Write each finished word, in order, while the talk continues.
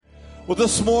Well,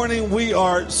 this morning we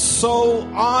are so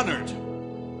honored.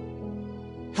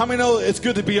 How many know it's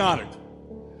good to be honored?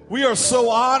 We are so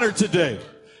honored today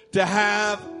to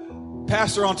have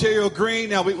Pastor Onterio Green.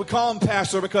 Now, we call him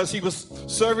Pastor because he was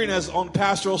serving as on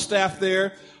pastoral staff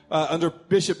there under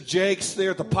Bishop Jakes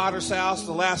there at the Potter's House.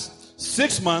 The last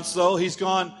 6 months, though, he's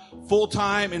gone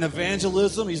full-time in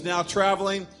evangelism. He's now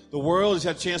traveling the world. He's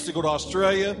had a chance to go to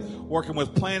Australia, working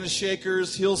with Planet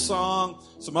Shakers, Hillsong,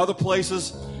 some other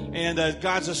places. And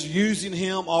God's just using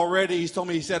him already. He's told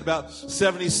me he's had about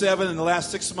 77 in the last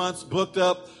 6 months, booked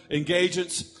up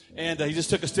engagements. And he just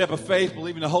took a step of faith,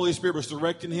 believing the Holy Spirit was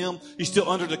directing him. He's still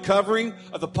under the covering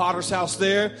of the Potter's House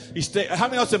there. How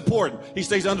many know it's important? He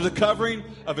stays under the covering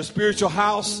of his spiritual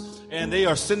house, and they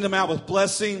are sending him out with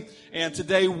blessing. And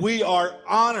today we are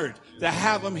honored to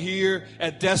have him here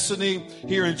at Destiny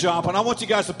here in Joplin. I want you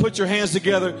guys to put your hands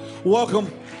together. Welcome,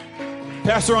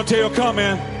 Pastor Onterio. Come,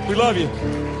 man. We love you.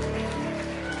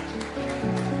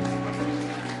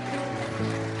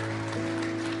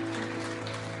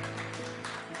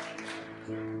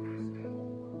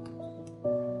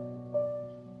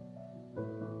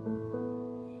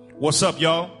 What's up,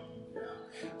 y'all?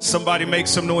 Somebody make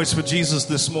some noise for Jesus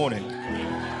this morning.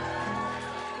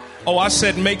 Oh, I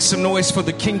said make some noise for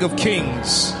the King of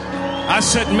Kings. I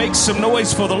said make some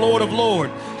noise for the Lord of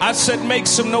Lords. I said make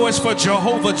some noise for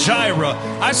Jehovah Jireh.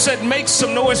 I said make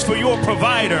some noise for your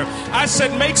provider. I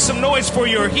said make some noise for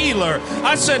your healer.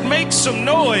 I said make some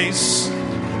noise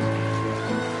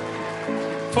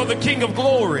for the King of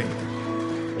Glory.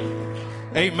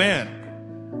 Amen.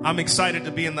 I'm excited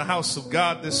to be in the house of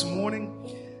God this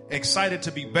morning. Excited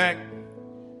to be back.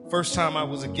 First time I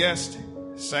was a guest.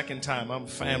 Second time I'm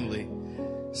family.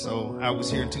 So I was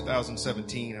here in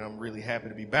 2017 and I'm really happy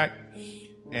to be back.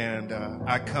 And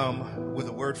I come with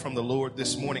a word from the Lord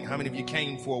this morning. How many of you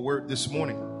came for a word this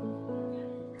morning?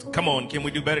 Come on, can we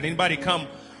do better? Anybody come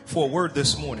for a word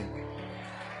this morning?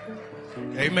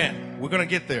 Amen. We're going to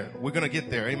get there. We're going to get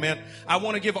there. Amen. I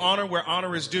want to give honor where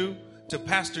honor is due to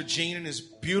Pastor Gene and his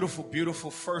beautiful, beautiful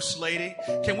First Lady.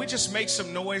 Can we just make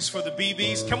some noise for the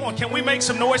BBs? Come on, can we make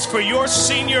some noise for your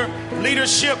senior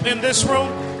leadership in this room?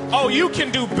 Oh, you can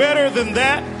do better than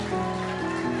that.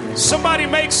 Somebody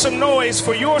make some noise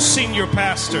for your senior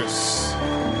pastors,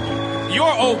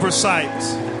 your oversight.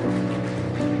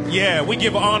 Yeah, we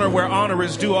give honor where honor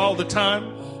is due all the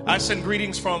time. I send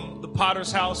greetings from the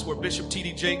Potter's House where Bishop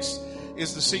T.D. Jakes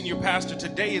is the senior pastor.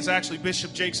 Today is actually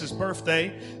Bishop Jakes'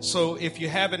 birthday. So if you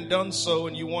haven't done so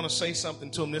and you want to say something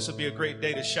to him, this would be a great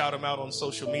day to shout him out on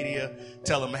social media.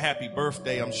 Tell him happy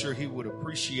birthday. I'm sure he would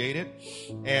appreciate it.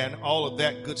 And all of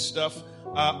that good stuff.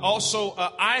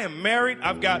 I am married.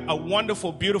 I've got a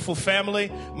wonderful, beautiful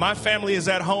family. My family is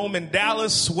at home in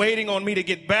Dallas waiting on me to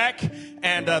get back.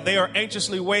 And they are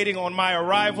anxiously waiting on my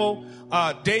arrival.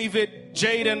 David,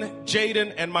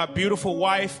 Jaden, and my beautiful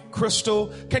wife,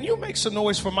 Crystal. Can you make some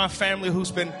noise for my family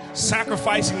who's been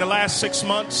sacrificing the last 6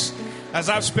 months as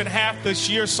I've spent half this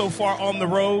year so far on the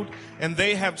road, and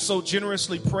they have so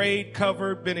generously prayed,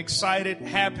 covered, been excited,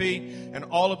 happy, and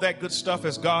all of that good stuff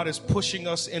as God is pushing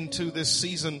us into this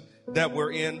season that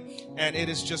we're in, and it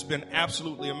has just been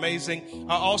absolutely amazing.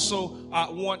 I also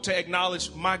want to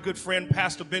acknowledge my good friend,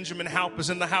 Pastor Benjamin Halp is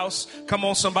in the house. Come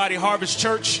on, somebody, Harvest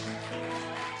Church.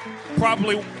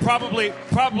 Probably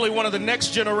one of the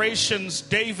next generation's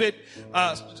David,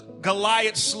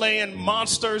 Goliath slaying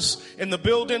monsters in the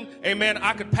building. Amen.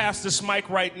 I could pass this mic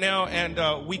right now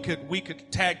and we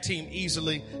could tag team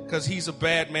easily because he's a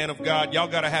bad man of God. Y'all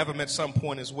got to have him at some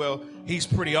point as well. He's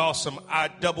pretty awesome. I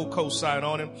double co-sign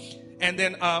on him. And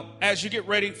then as you get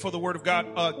ready for the word of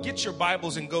God, get your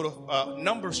Bibles and go to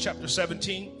Numbers chapter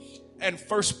 17 and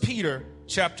 1 Peter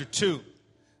chapter 2.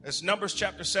 It's Numbers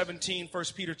chapter 17, 1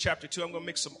 Peter chapter 2. I'm going to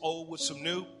mix some old with some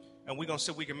new, and we're going to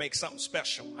see if we can make something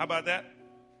special. How about that?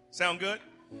 Sound good?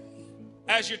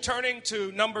 As you're turning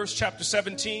to Numbers chapter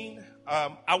 17,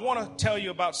 I want to tell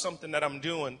you about something that I'm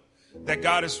doing that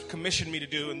God has commissioned me to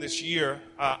do in this year.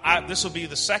 This will be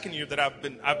the second year that I've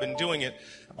been doing it,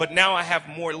 but now I have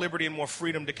more liberty and more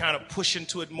freedom to kind of push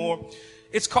into it more.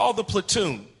 It's called The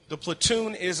Platoon. The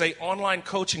Platoon is an online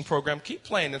coaching program. Keep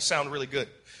playing. It sounds really good.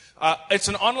 It's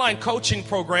an online coaching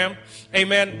program,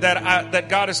 amen, that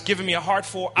God has given me a heart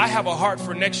for. I have a heart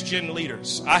for next-gen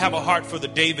leaders. I have a heart for the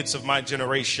Davids of my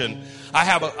generation. I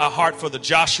have a heart for the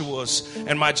Joshuas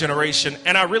in my generation.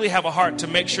 And I really have a heart to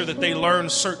make sure that they learn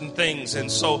certain things.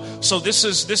 And so this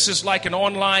is like an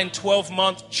online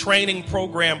 12-month training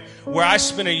program where I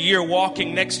spend a year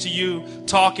walking next to you,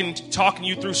 talking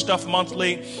you through stuff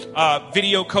monthly,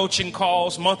 video coaching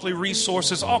calls, monthly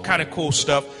resources, all kind of cool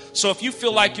stuff. So if you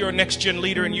feel like you're a next gen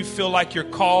leader and you feel like you're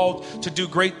called to do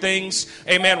great things,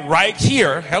 amen, right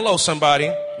here, hello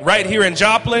somebody, right here in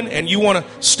Joplin, and you want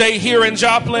to stay here in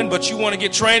Joplin, but you want to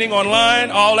get training online,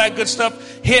 all that good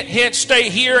stuff, hint, stay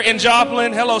here in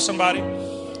Joplin, hello somebody.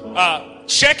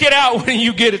 Check it out when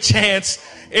you get a chance.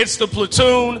 It's the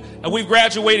Platoon, and we've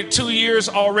graduated 2 years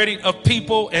already of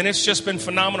people, and it's just been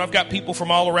phenomenal. I've got people from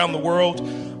all around the world,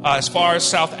 as far as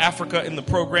South Africa in the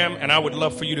program, and I would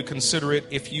love for you to consider it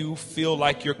if you feel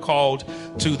like you're called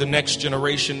to the next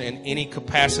generation in any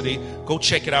capacity. Go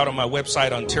check it out on my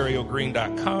website,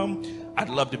 OnterioGreen.com. I'd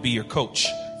love to be your coach.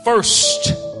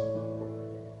 First,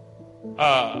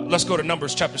 let's go to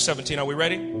Numbers chapter 17. Are we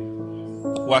ready?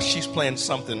 While she's playing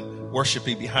something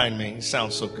worshipy behind me, it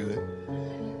sounds so good.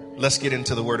 Let's get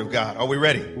into the Word of God. Are we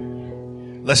ready?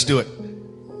 Let's do it.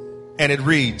 And it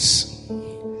reads,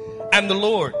 and the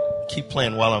Lord, keep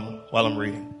playing while I'm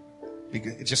reading.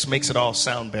 It just makes it all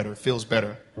sound better. It feels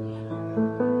better.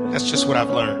 That's just what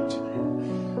I've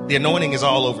learned. The anointing is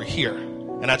all over here,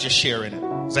 and I just share in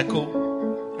it. Is that cool?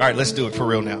 All right, let's do it for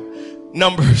real now.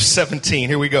 Numbers 17.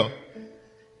 Here we go.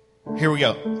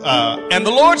 And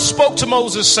the Lord spoke to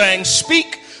Moses, saying,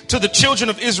 speak to the children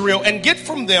of Israel and get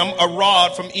from them a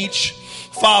rod from each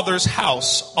father's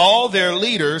house, all their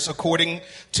leaders according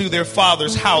to their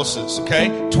father's houses. Okay,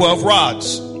 12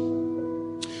 rods.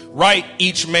 Write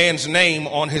each man's name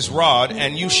on his rod,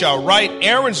 and you shall write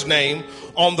Aaron's name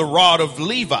on the rod of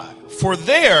Levi. For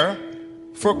there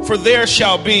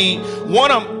shall be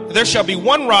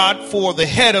one rod for the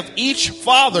head of each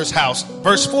father's house.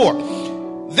 Verse 4.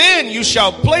 Then you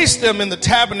shall place them in the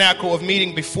tabernacle of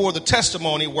meeting before the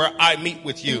testimony where I meet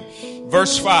with you.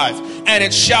 Verse 5. And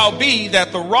it shall be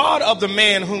that the rod of the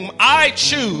man whom I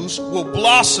choose will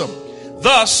blossom.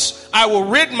 Thus I will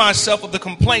rid myself of the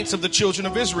complaints of the children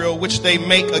of Israel, which they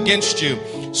make against you.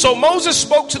 So Moses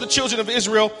spoke to the children of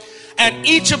Israel, and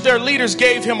each of their leaders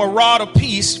gave him a rod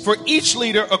apiece, for each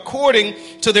leader according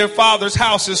to their father's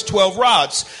houses, 12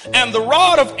 rods. And the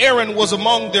rod of Aaron was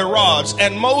among their rods.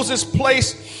 And Moses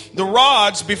placed the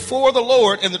rods before the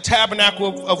Lord in the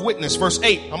tabernacle of witness. Verse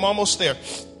 8, I'm almost there.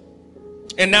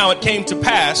 And now it came to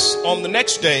pass on the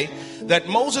next day that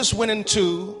Moses went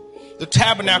into the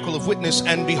tabernacle of witness,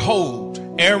 and behold,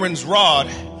 behold,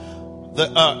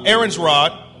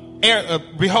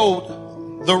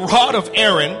 the rod of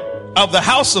Aaron of the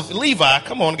house of Levi,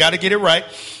 come on, got to get it right,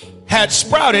 had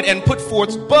sprouted and put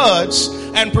forth buds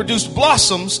and produced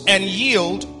blossoms and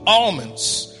yield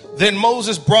almonds. Then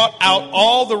Moses brought out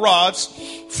all the rods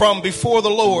from before the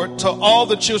Lord to all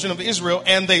the children of Israel,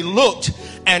 and they looked,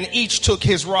 and each took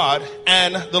his rod.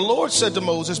 And the Lord said to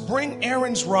Moses, bring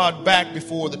Aaron's rod back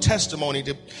before the testimony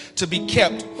to be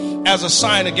kept as a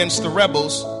sign against the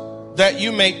rebels, that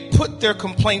you may put their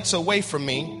complaints away from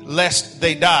me, lest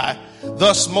they die.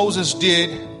 Thus Moses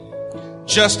did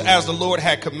just as the Lord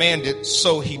had commanded,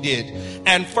 so he did.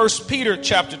 And 1 Peter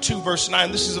chapter 2 verse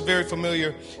 9, this is a very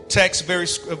familiar text,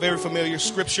 a very familiar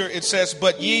scripture. It says,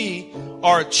 but ye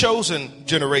are a chosen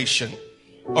generation,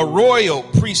 a royal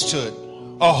priesthood,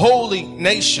 a holy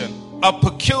nation, a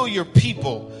peculiar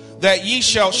people, that ye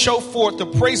shall show forth the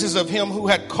praises of him who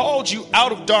had called you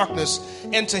out of darkness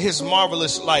into his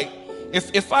marvelous light.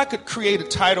 If I could create a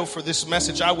title for this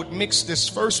message, I would mix this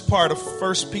first part of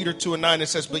 1 Peter 2 and 9. It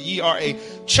says, but ye are a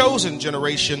chosen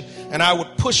generation. And I would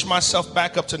push myself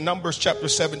back up to Numbers chapter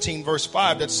 17, verse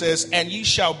 5, that says, and ye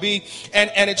shall be,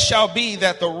 and it shall be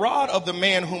that the rod of the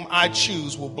man whom I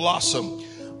choose will blossom.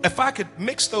 If I could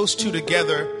mix those two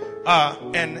together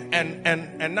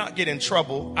and not get in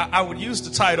trouble, I would use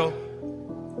the title,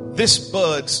 This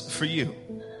Bud's for You.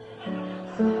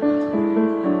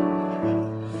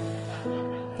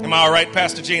 Am I all right,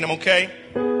 Pastor Gene? I'm okay?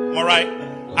 I'm all right?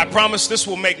 I promise this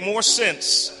will make more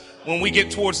sense when we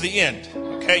get towards the end.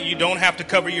 Okay? You don't have to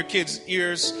cover your kids'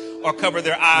 ears or cover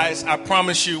their eyes. I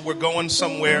promise you we're going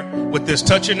somewhere with this.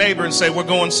 Touch your neighbor and say, we're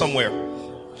going somewhere.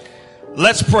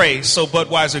 Let's pray so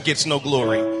Budweiser gets no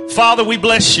glory. Father, we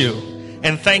bless you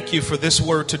and thank you for this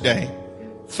word today.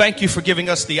 Thank you for giving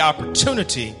us the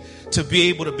opportunity to be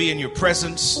able to be in your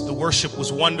presence. The worship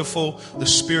was wonderful. The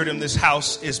spirit in this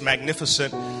house is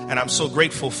magnificent. And I'm so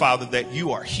grateful, Father, that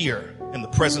you are here in the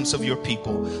presence of your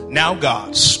people. Now,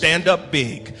 God, stand up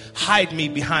big. Hide me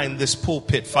behind this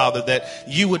pulpit, Father, that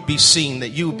you would be seen, that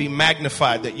you would be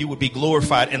magnified, that you would be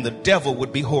glorified, and the devil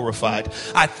would be horrified.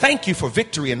 I thank you for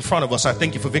victory in front of us. I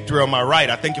thank you for victory on my right.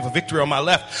 I thank you for victory on my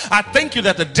left. I thank you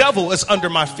that the devil is under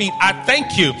my feet. I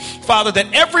thank you, Father,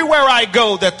 that everywhere I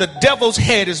go, that the devil's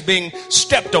head is being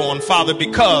stepped on, Father,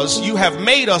 because you have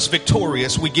made us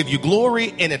victorious. We give you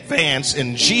glory in advance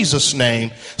in Jesus'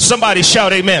 name. Somebody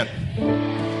shout amen.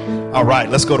 All right,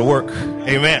 let's go to work.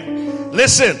 Amen.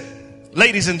 Listen,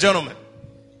 ladies and gentlemen,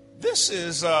 this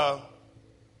is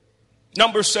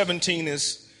number 17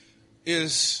 is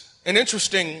an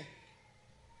interesting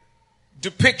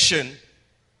depiction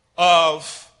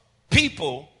of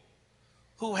people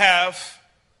who have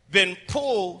been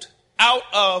pulled out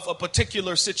of a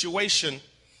particular situation,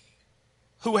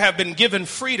 who have been given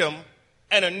freedom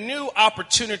and a new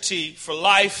opportunity for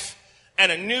life and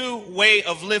a new way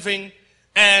of living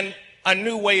and a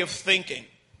new way of thinking.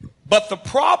 But the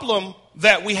problem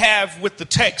that we have with the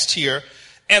text here,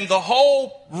 and the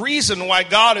whole reason why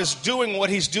God is doing what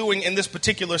he's doing in this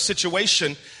particular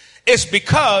situation, is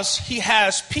because he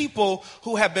has people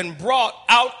who have been brought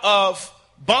out of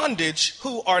bondage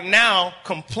who are now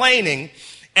complaining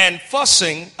and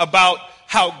fussing about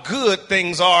how good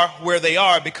things are where they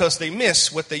are because they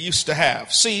miss what they used to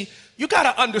have. See, you got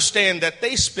to understand that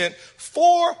they spent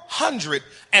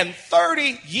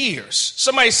 430 years.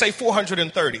 Somebody say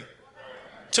 430.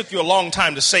 Took you a long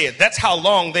time to say it. That's how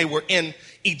long they were in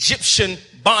Egyptian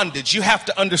bondage. You have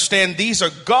to understand these are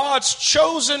God's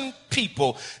chosen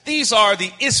people. These are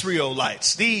the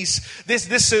Israelites. This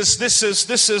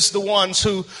is the ones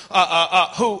who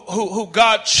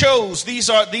God chose. These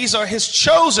are his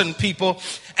chosen people.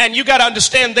 And you got to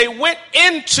understand, they went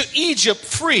into Egypt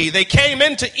free. They came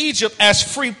into Egypt as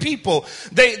free people.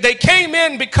 They came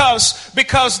in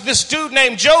because this dude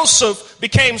named Joseph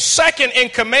became second in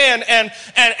command, and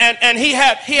he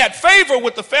had favor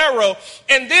with the Pharaoh.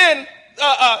 And then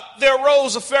there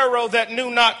arose a Pharaoh that knew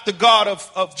not the God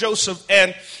of Joseph,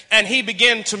 and he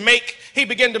began to make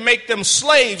them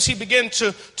slaves. He began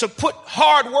to put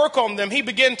hard work on them. He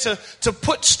began to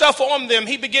put stuff on them.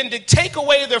 He began to take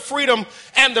away their freedom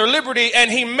and their liberty,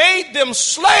 and he made them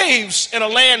slaves in a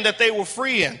land that they were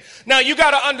free in. Now you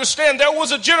got to understand, there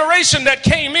was a generation that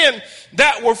came in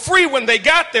that were free when they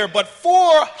got there, but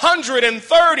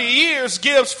 430 years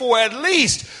gives for at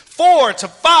least 4 to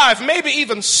 5, maybe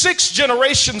even 6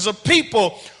 generations of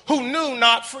people who knew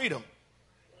not freedom.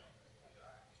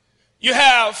 You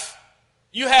have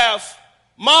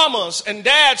mamas and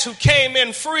dads who came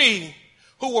in free,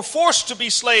 who were forced to be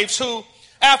slaves, who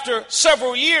after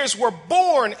several years were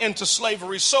born into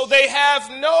slavery. So they have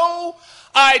no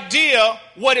idea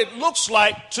what it looks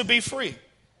like to be free.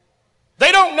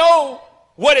 They don't know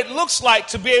what it looks like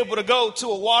to be able to go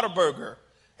to a Whataburger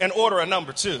and order a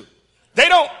number 2. They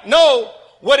don't know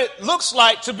what it looks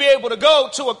like to be able to go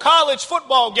to a college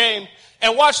football game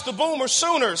and watch the Boomer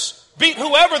Sooners beat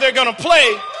whoever they're going to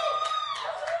play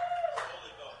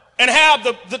and have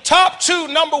the top 2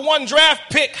 number 1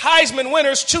 draft pick Heisman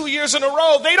winners 2 years in a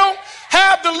row. They don't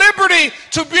have the liberty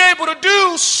to be able to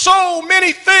do so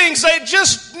many things. They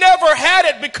just never had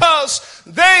it because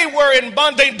they were in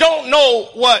bondage. They don't know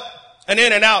what an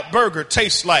In-N-Out burger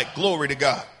tastes like. Glory to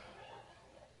God.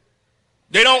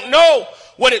 They don't know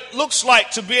what it looks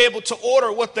like to be able to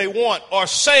order what they want or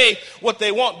say what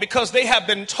they want because they have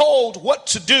been told what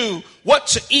to do, what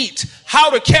to eat, how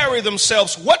to carry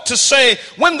themselves, what to say,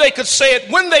 when they could say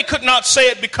it, when they could not say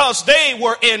it, because they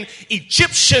were in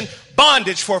Egyptian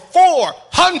bondage for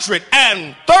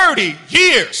 430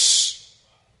 years.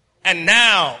 And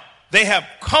now they have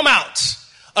come out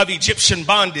of Egyptian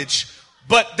bondage.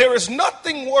 But there is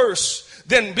nothing worse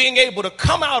than being able to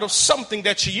come out of something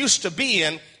that you used to be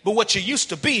in, but what you used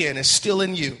to be in is still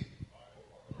in you.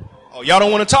 Oh, y'all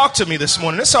don't want to talk to me this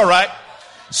morning. It's all right.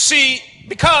 See,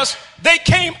 because they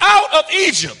came out of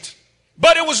Egypt,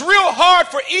 but it was real hard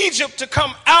for Egypt to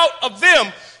come out of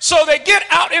them. So they get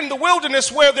out in the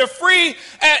wilderness where they're free.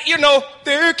 And,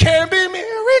 there can be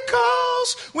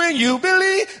miracles when you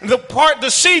believe. The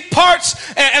sea parts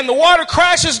and the water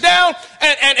crashes down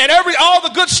and all the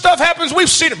good stuff happens. We've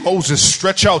seen it. Moses,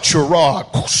 stretch out your rod.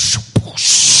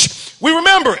 We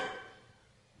remember it.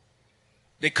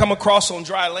 They come across on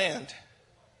dry land,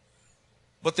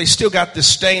 but they still got this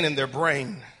stain in their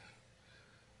brain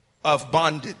of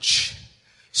bondage.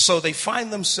 So they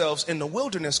find themselves in the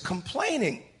wilderness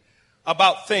complaining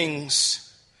about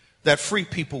things that free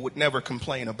people would never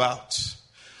complain about.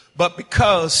 But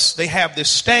because they have this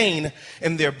stain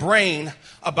in their brain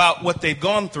about what they've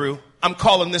gone through, I'm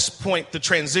calling this point the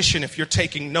transition. If you're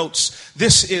taking notes,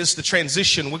 this is the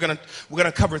transition. We're going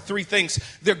to cover 3 things.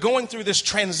 They're going through this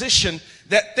transition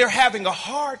that they're having a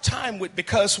hard time with,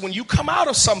 because when you come out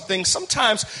of something,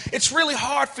 sometimes it's really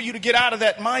hard for you to get out of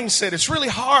that mindset. It's really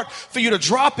hard for you to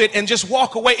drop it and just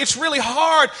walk away. It's really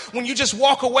hard when you just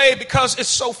walk away because it's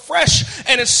so fresh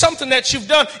and it's something that you've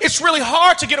done. It's really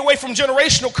hard to get away from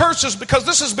generational curses because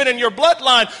this has been in your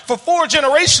bloodline for 4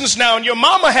 generations now, and your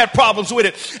mama had problems with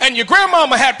it, and your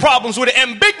grandmama had problems with it,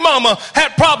 and Big Mama had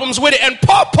problems with it, and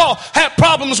Pawpaw had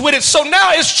problems with it. So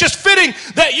now it's just fitting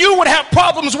that you would have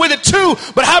problems with it too.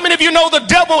 But how many of you know the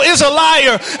devil is a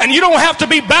liar, and you don't have to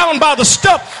be bound by the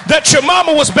stuff that your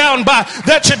mama was bound by,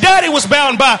 that your daddy was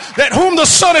bound by, that whom the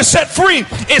Son has set free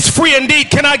is free indeed.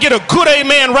 Can I get a good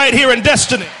amen right here in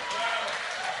Destiny?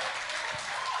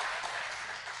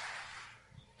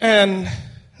 And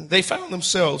they found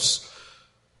themselves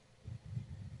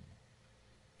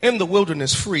in the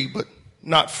wilderness free, but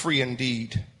not free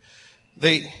indeed.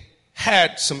 They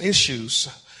had some issues.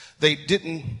 They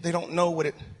don't know what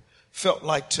it felt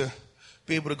like to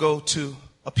be able to go to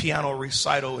a piano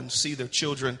recital and see their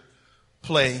children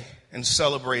play and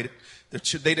celebrate it.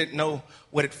 They didn't know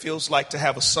what it feels like to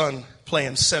have a son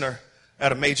playing center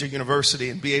at a major university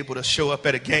and be able to show up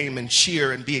at a game and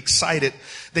cheer and be excited.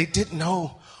 They didn't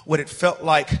know what it felt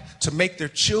like to make their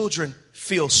children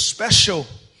feel special,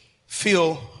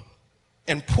 feel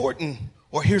important,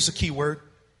 or here's a key word,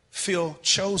 feel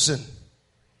chosen.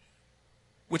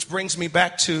 Which brings me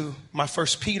back to my 1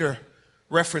 Peter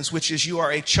reference, which is you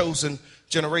are a chosen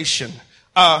generation.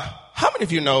 How many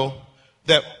of you know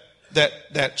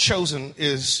that chosen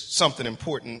is something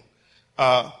important?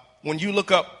 When you look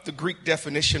up the Greek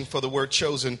definition for the word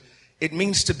chosen, it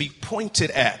means to be pointed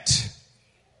at.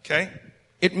 Okay?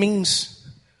 It means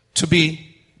to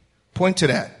be pointed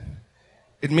at.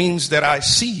 It means that I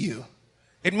see you.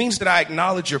 It means that I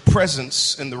acknowledge your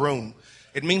presence in the room.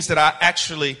 It means that I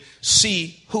actually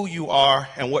see who you are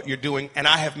and what you're doing, and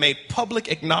I have made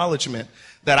public acknowledgement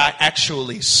that I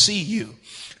actually see you.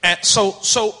 And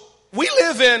so we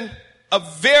live in a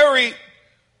very,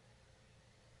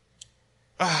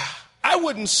 I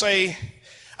wouldn't say,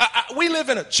 we live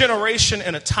in a generation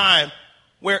and a time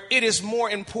where it is more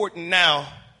important now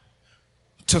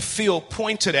to feel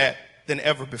pointed at than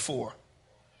ever before.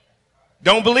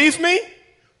 Don't believe me?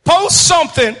 Post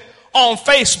something on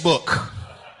Facebook,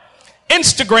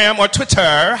 Instagram, or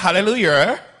Twitter,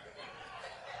 hallelujah,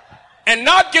 and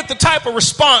not get the type of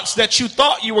response that you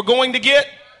thought you were going to get.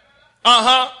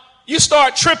 You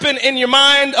start tripping in your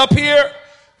mind up here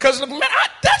because, man,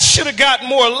 that should have got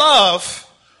more love,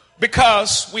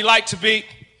 because we like to be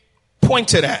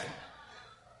pointed at.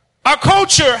 Our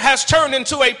culture has turned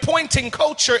into a pointing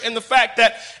culture in the fact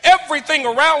that everything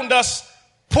around us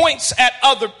points at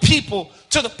other people,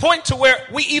 to the point to where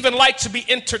we even like to be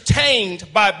entertained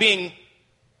by being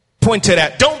pointed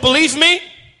at. Don't believe me?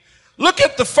 Look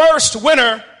at the first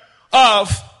winner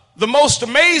of the most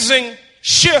amazing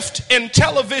shift in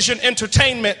television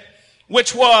entertainment,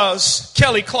 which was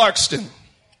Kelly Clarkson.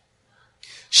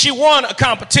 She won a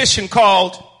competition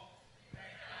called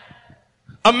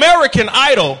American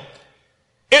Idol.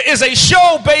 It is a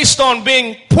show based on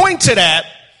being pointed at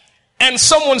and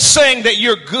someone saying that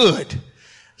you're good.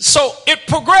 So it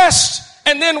progressed,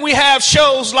 and then we have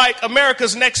shows like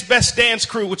America's Next Best Dance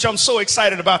Crew, which I'm so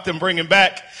excited about them bringing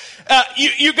back.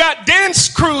 You got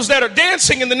dance crews that are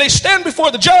dancing, and then they stand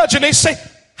before the judge and they say,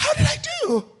 how did I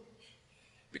do?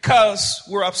 Because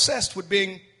we're obsessed with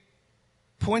being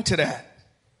pointed at.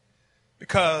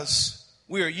 Because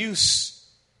we are used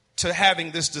to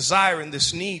having this desire and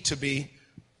this need to be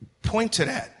pointed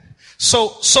at.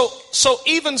 So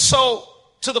even so,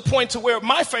 to the point to where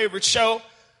my favorite show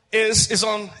is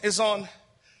on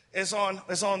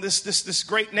this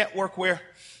great network where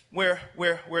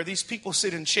these people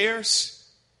sit in chairs.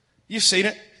 You've seen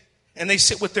it, and they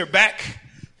sit with their back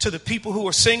to the people who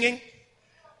are singing,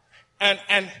 and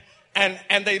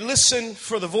they listen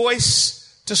for the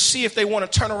voice to see if they want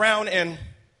to turn around and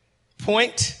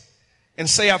point and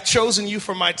say, I've chosen you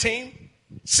for my team.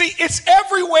 See, it's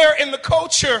everywhere in the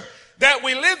culture that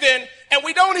we live in, and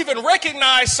we don't even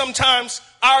recognize sometimes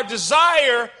our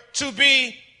desire to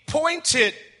be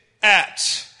pointed at.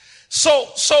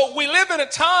 So we live in a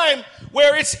time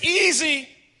where it's easy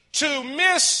to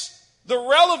miss the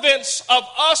relevance of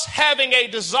us having a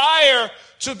desire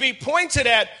to be pointed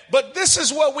at. But this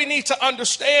is what we need to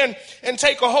understand and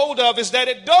take a hold of, is that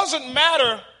it doesn't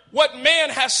matter what man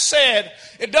has said.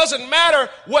 It doesn't matter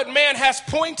what man has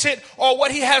pointed or what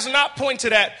he has not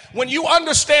pointed at. When you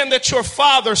understand that your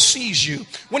Father sees you,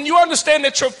 when you understand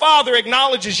that your Father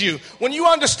acknowledges you, when you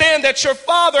understand that your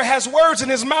Father has words in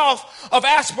his mouth of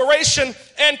aspiration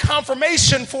and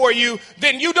confirmation for you,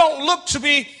 then you don't look to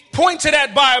be pointed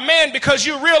at by a man, because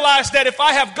you realize that if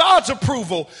I have God's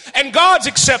approval and God's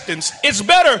acceptance, it's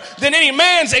better than any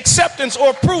man's acceptance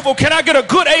or approval. Can I get a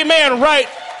good amen right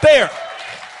there?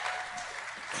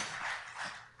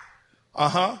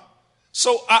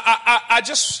 So I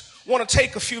just want to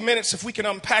take a few minutes, if we can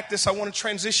unpack this. I want to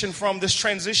transition from this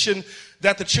transition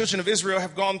that the children of Israel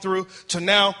have gone through to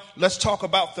now let's talk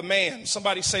about the man.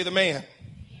 Somebody say the man.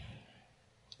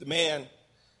 The man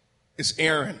is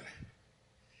Aaron.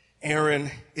 Aaron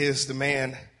is the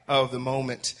man of the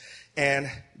moment.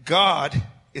 And God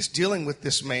is dealing with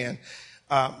this man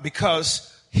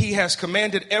because he has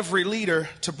commanded every leader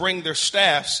to bring their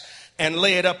staffs and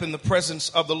lay it up in the presence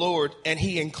of the Lord. And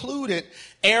he included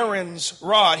Aaron's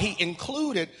rod. He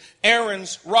included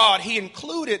Aaron's rod. He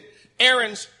included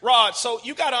Aaron's rod. So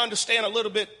you got to understand a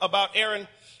little bit about Aaron.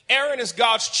 Aaron is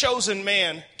God's chosen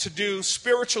man to do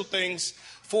spiritual things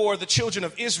for the children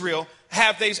of Israel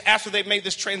after they've made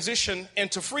this transition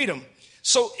into freedom.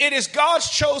 So it is God's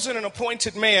chosen and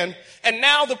appointed man. And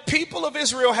now the people of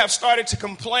Israel have started to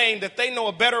complain that they know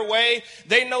a better way.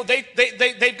 They know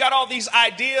they've got all these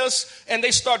ideas, and they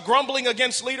start grumbling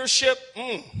against leadership.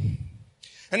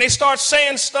 And they start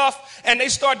saying stuff, and they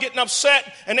start getting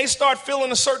upset, and they start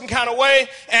feeling a certain kind of way.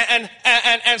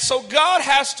 And so God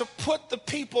has to put the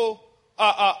people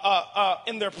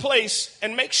in their place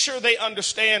and make sure they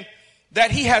understand that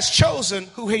he has chosen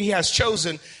who he has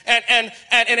chosen. And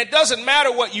it doesn't matter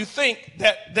what you think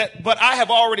but I have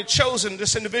already chosen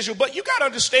this individual. But you got to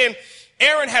understand,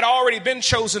 Aaron had already been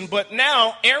chosen, but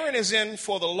now Aaron is in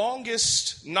for the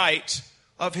longest night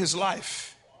of his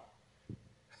life.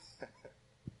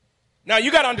 Now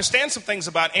you got to understand some things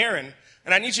about Aaron,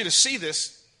 and I need you to see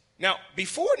this. Now,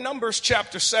 before Numbers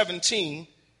chapter 17,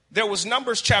 there was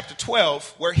Numbers chapter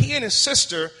 12, where he and his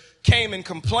sister came and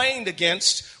complained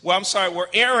where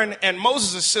Aaron and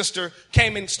Moses' sister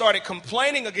came and started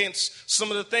complaining against some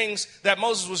of the things that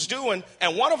Moses was doing.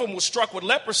 And one of them was struck with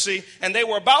leprosy, and they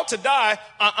were about to die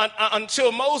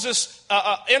until Moses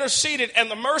interceded, and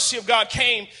the mercy of God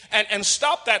came and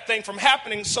stopped that thing from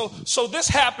happening. So this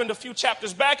happened a few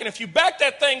chapters back. And if you back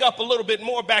that thing up a little bit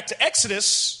more back to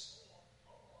Exodus,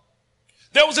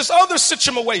 there was this other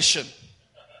situation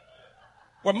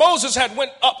where Moses had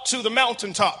went up to the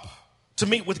mountaintop to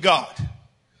meet with God.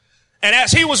 And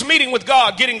as he was meeting with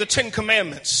God, getting the 10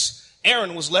 Commandments,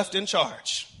 Aaron was left in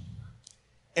charge.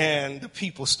 And the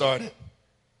people started,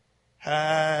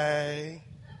 hi.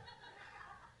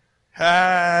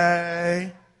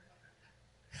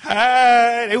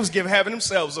 They was having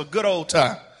themselves a good old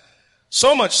time.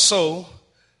 So much so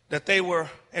that they were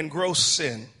in gross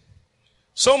sin.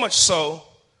 So much so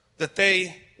that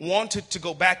they wanted to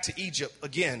go back to Egypt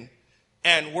again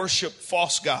and worship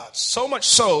false gods. So much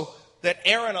so that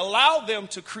Aaron allowed them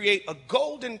to create a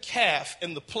golden calf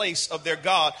in the place of their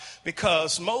God,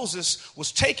 because Moses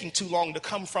was taking too long to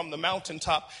come from the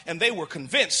mountaintop, and they were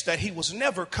convinced that he was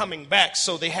never coming back.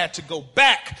 So they had to go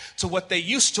back to what they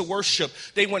used to worship.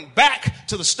 They went back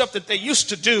to the stuff that they used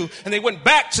to do, and they went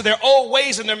back to their old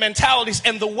ways and their mentalities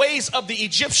and the ways of the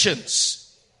Egyptians.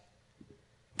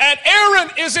 And Aaron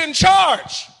is in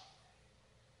charge.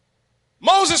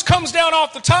 Moses comes down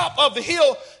off the top of the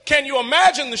hill. Can you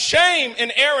imagine the shame in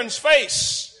Aaron's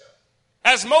face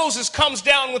as Moses comes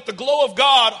down with the glow of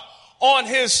God on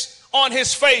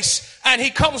his face, and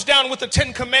he comes down with the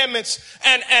 10 Commandments,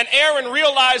 and Aaron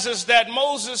realizes that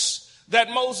Moses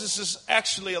is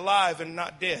actually alive and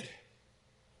not dead.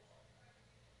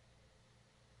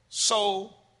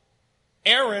 So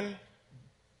Aaron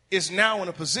is now in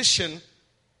a position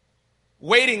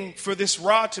waiting for this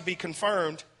rod to be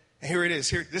confirmed. And here it is.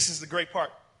 This is the great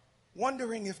part.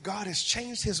 Wondering if God has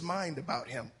changed his mind about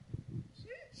him.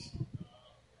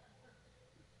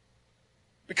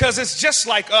 Because it's just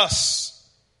like us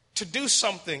to do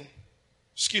something,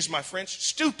 excuse my French,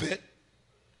 stupid,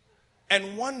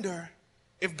 and wonder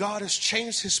if God has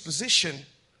changed his position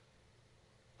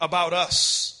about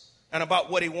us and about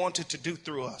what he wanted to do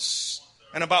through us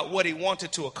and about what he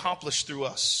wanted to accomplish through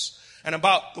us, and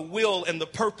about the will and the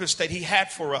purpose that he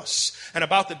had for us, and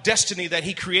about the destiny that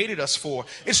he created us for.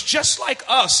 It's just like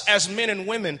us as men and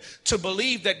women to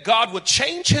believe that God would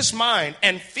change his mind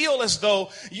and feel as though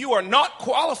you are not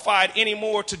qualified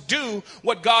anymore to do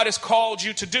what God has called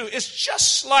you to do. It's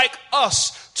just like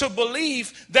us to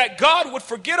believe that God would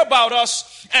forget about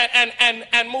us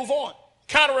and move on.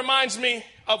 Kind of reminds me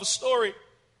of a story.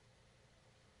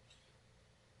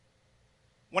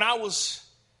 When I was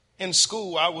in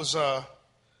school, I was a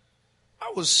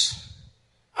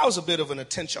bit of an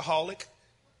attentionaholic.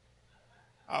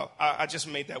 I just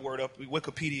made that word up. We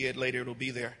Wikipedia it later; it'll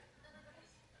be there.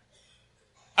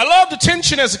 I loved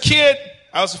attention as a kid.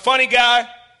 I was a funny guy.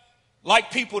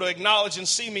 Liked people to acknowledge and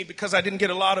see me because I didn't get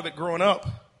a lot of it growing up.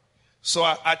 So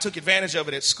I took advantage of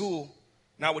it at school,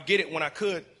 and I would get it when I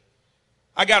could.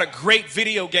 I got a great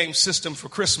video game system for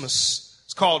Christmas.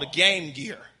 It's called a Game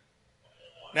Gear.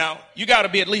 Now, you got to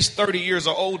be at least 30 years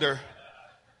or older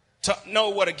to know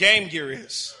what a Game Gear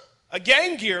is. A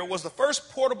Game Gear was the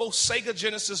first portable Sega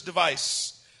Genesis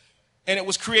device, and it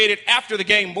was created after the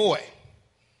Game Boy.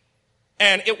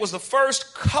 And it was the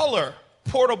first color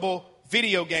portable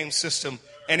video game system,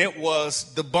 and it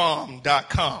was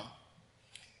thebomb.com.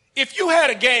 If you had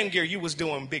a Game Gear, you was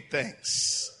doing big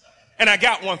things. And I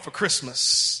got one for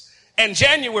Christmas. And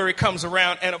January comes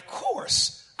around, and of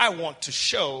course, I want to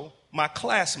show my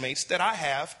classmates that I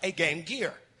have a Game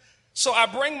Gear. So I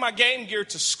bring my Game Gear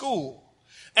to school,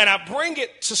 and I bring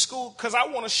it to school because I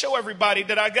want to show everybody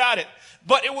that I got it.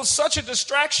 But it was such a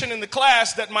distraction in the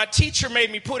class that my teacher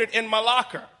made me put it in my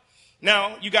locker.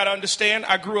 Now, you got to understand,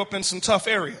 I grew up in some tough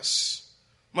areas.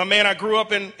 My man, I grew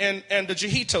up in the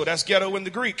Jehito, that's ghetto in the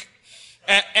Greek.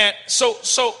 And so,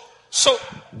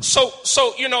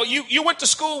 you know, you went to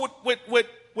school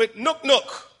with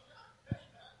Nook,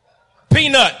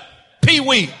 Peanut,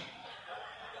 Pee-wee.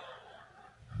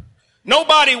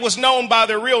 Nobody was known by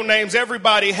their real names.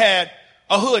 Everybody had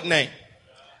a hood name.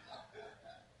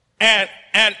 And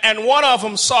one of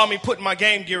them saw me putting my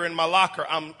Game Gear in my locker.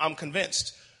 I'm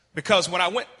convinced. Because when I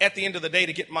went at the end of the day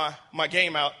to get my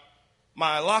game out,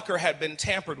 my locker had been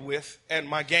tampered with and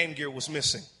my Game Gear was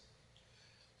missing.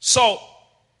 So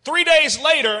 3 days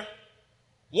later,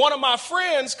 one of my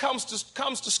friends comes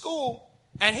to school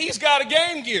and he's got a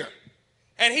Game Gear.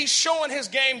 And he's showing his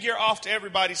Game Gear off to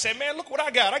everybody. Saying, man, look what I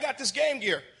got. I got this Game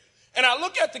Gear. And I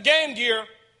look at the Game Gear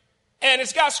and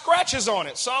it's got scratches on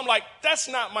it. So I'm like, that's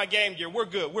not my Game Gear. We're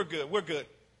good.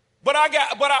 But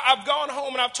I've gone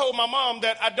home and I've told my mom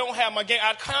that I don't have my game.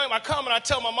 I come and I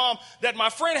tell my mom that my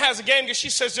friend has a Game Gear. She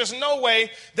says, there's no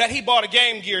way that he bought a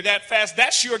Game Gear that fast.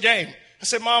 That's your game. I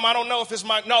said, Mom, I don't know if it's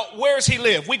mine. No, where does he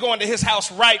live? We going to his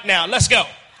house right now. Let's go.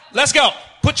 Let's go.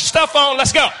 Put your stuff on.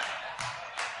 Let's go.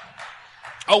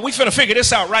 Oh, we finna figure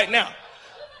this out right now.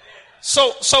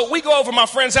 So we go over my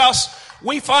friend's house.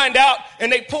 We find out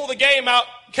and they pull the game out.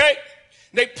 Okay.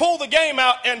 They pull the game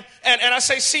out and I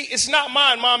say, see, it's not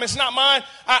mine, Mom. It's not mine.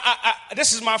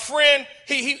 This is my friend.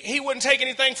 He wouldn't take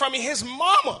anything from me. His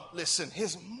mama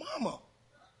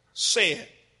said,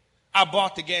 I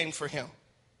bought the game for him.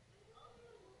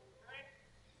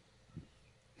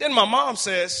 Then my mom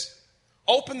says,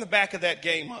 open the back of that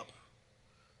game up,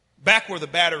 back where the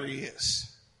battery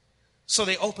is. So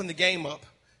they open the game up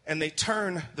and they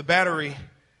turn the battery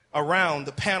around,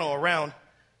 the panel around,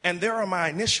 and there are my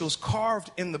initials carved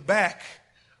in the back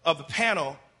of the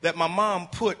panel that my mom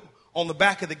put on the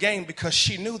back of the game because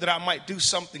she knew that I might do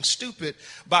something stupid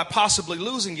by possibly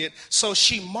losing it. So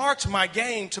she marked my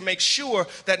game to make sure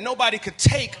that nobody could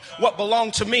take what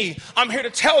belonged to me. I'm here to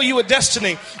tell you at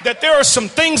Destiny that there are some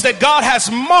things that God has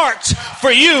marked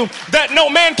for you that no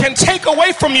man can take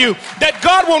away from you, that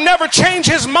God will never change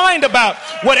his mind about.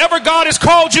 Whatever God has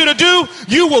called you to do,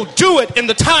 you will do it in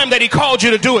the time that he called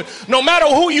you to do it. No matter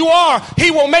who you are,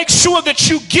 he will make sure that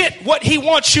you get what he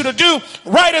wants you to do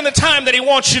right in the time that he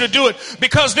wants you to do it,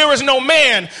 because there is no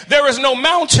man, there is no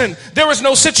mountain, there is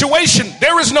no situation,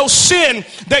 there is no sin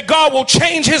that God will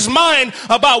change his mind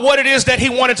about what it is that he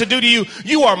wanted to do to you.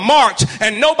 You are marked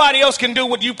and nobody else can do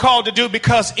what you called to do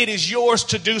because it is yours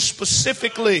to do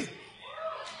specifically.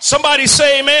 Somebody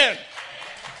say amen.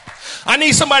 I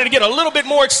need somebody to get a little bit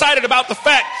more excited about the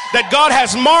fact that God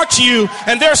has marked you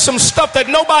and there's some stuff that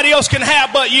nobody else can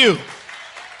have but you.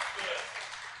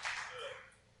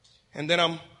 And then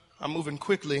I'm moving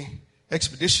quickly,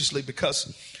 expeditiously,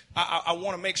 because I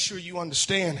want to make sure you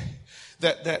understand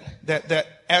that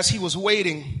as he was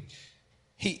waiting,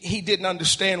 he didn't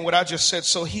understand what I just said.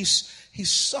 So he's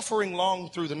suffering long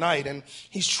through the night and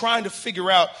he's trying to figure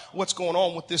out what's going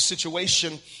on with this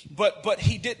situation. But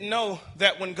he didn't know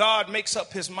that when God makes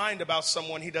up his mind about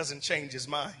someone, he doesn't change his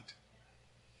mind.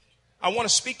 I want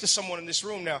to speak to someone in this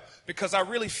room now because I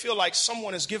really feel like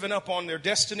someone has given up on their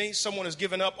destiny. Someone has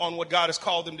given up on what God has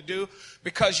called them to do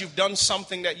because you've done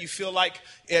something that you feel like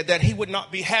that he would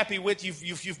not be happy with.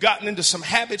 You've gotten into some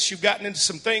habits. You've gotten into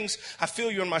some things. I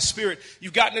feel you in my spirit.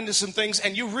 You've gotten into some things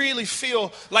and you really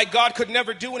feel like God could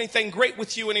never do anything great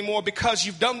with you anymore because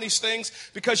you've done these things,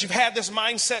 because you've had this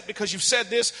mindset, because you've said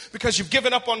this, because you've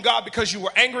given up on God, because you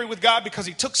were angry with God, because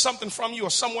he took something from you or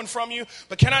someone from you.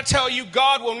 But can I tell you,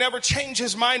 God will never change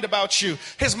his mind about you.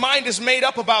 His mind is made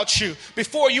up about you.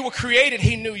 Before you were created,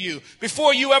 he knew you.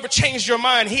 Before you ever changed your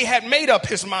mind, he had made up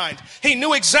his mind. He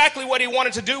knew exactly what he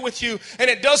wanted to do with you. And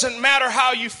it doesn't matter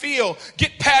how you feel.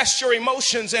 Get past your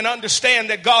emotions and understand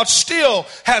that God still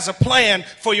has a plan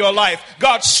for your life.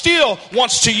 God still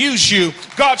wants to use you.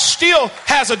 God still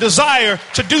has a desire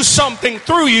to do something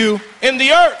through you in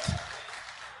the earth.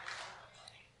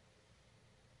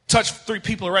 Touch 3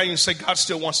 people around you and say, God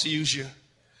still wants to use you.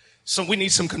 So we need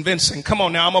some convincing. Come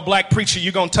on now, I'm a black preacher.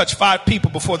 You're going to touch 5 people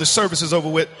before the service is over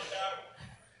with.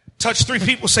 Touch 3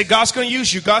 people, say, God's going to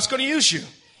use you. God's going to use you.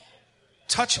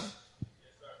 Touch them.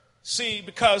 See,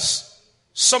 because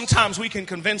sometimes we can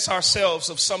convince ourselves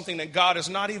of something that God is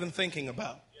not even thinking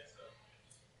about.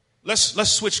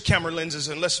 Let's switch camera lenses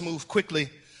and let's move quickly.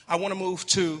 I want to move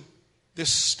to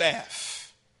this staff.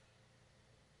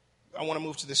 I want to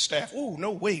move to this staff. Oh,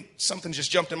 no, wait. Something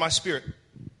just jumped in my spirit.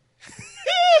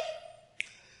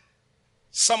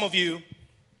 Some of you,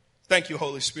 thank you,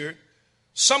 Holy Spirit.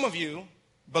 Some of you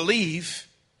believe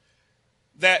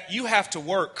that you have to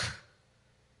work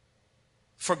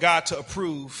for God to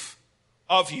approve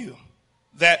of you.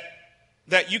 That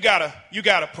you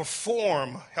gotta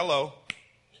perform. Hello.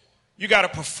 You gotta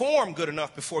perform good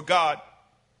enough before God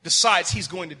decides he's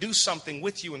going to do something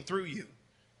with you and through you.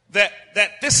 That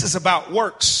this is about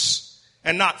works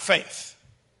and not faith.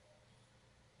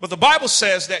 But the Bible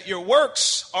says that your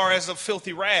works are as of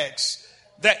filthy rags,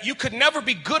 that you could never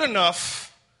be good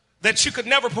enough, that you could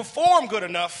never perform good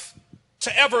enough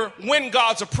to ever win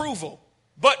God's approval.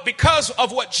 But because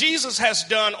of what Jesus has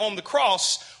done on the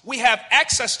cross, we have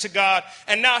access to God,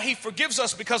 and now he forgives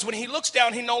us, because when he looks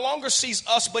down, he no longer sees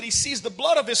us, but he sees the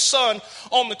blood of his son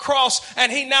on the cross,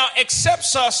 and he now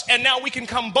accepts us, and now we can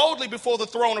come boldly before the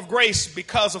throne of grace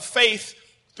because of faith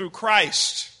through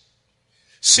Christ.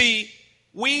 See,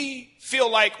 we feel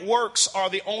like works are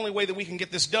the only way that we can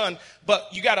get this done, but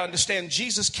you got to understand,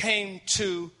 Jesus came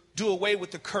to do away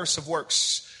with the curse of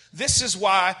works. This is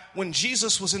why when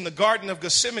Jesus was in the Garden of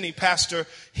Gethsemane, Pastor,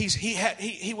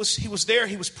 he was there,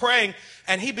 he was praying,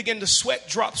 and he began to sweat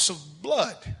drops of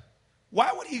blood.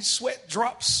 Why would he sweat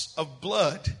drops of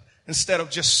blood instead of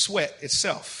just sweat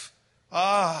itself?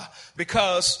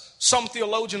 Because some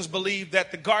theologians believe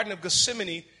that the Garden of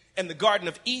Gethsemane and the Garden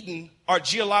of Eden are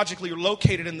geologically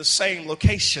located in the same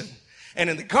location. And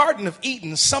in the Garden of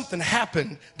Eden, something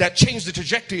happened that changed the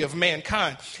trajectory of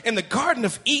mankind. In the Garden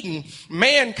of Eden,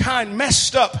 mankind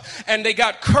messed up and they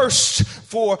got cursed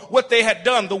for what they had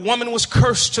done. The woman was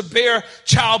cursed to bear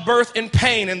childbirth in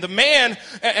pain. And the man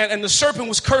and the serpent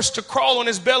was cursed to crawl on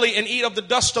his belly and eat of the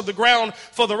dust of the ground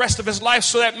for the rest of his life.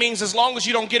 So that means as long as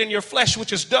you don't get in your flesh,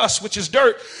 which is dust, which is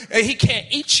dirt, he can't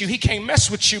eat you. He can't mess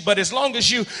with you. But as long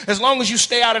as you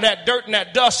stay out of that dirt and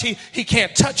that dust, he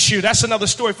can't touch you. That's another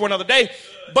story for another day.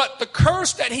 But the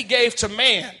curse that he gave to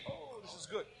man, this is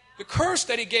good. The curse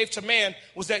that he gave to man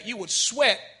was that you would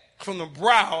sweat from the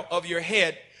brow of your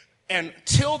head and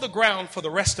till the ground for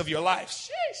the rest of your life.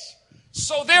 Sheesh.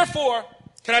 So therefore,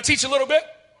 can I teach a little bit?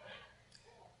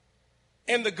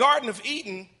 In the Garden of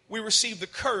Eden, we received the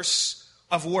curse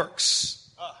of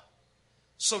works.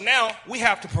 So now we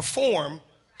have to perform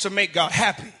to make God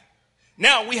happy.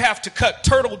 Now we have to cut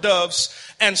turtle doves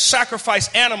and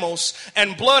sacrifice animals,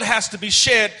 and blood has to be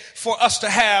shed for us to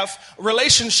have a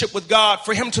relationship with God,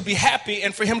 for him to be happy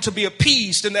and for him to be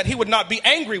appeased, and that he would not be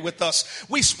angry with us.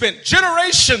 We spent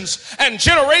generations and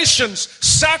generations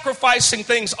sacrificing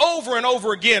things over and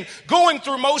over again, going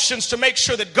through motions to make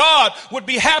sure that God would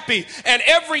be happy. And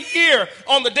every year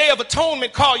on the Day of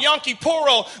Atonement called Yom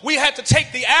Kippur, we had to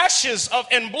take the ashes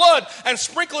and blood and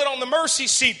sprinkle it on the mercy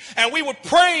seat, and we would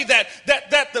pray that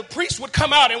the priest would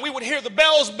come out and we would hear the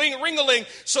bells being ringling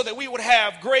so that we would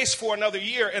have grace for another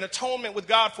year and atonement with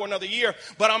God for another year.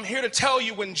 But I'm here to tell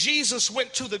you, when Jesus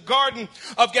went to the Garden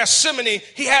of Gethsemane,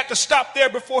 he had to stop there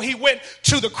before he went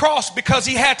to the cross, because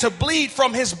he had to bleed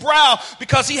from his brow,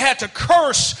 because he had to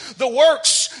curse the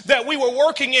works that we were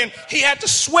working in. He had to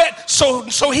sweat,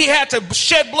 so he had to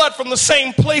shed blood from the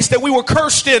same place that we were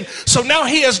cursed in. So now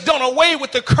he has done away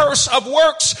with the curse of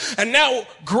works, and now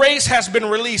grace has been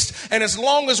released. And as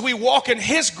long as we walk in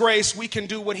his grace, we can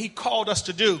do what he called us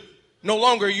to do. No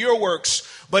longer your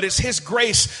works, but it's his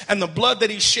grace and the blood that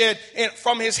he shed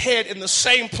from his head in the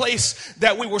same place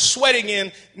that we were sweating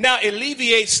in. Now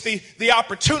alleviates the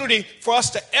opportunity for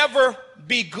us to ever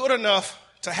be good enough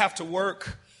to have to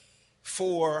work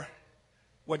for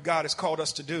what God has called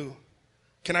us to do.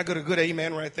 Can I get a good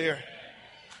amen right there?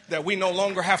 That we no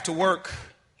longer have to work.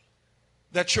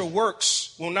 That your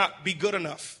works will not be good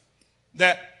enough.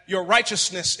 That your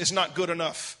righteousness is not good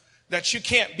enough. That you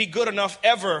can't be good enough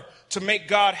ever to make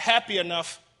God happy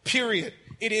enough, period.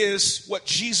 It is what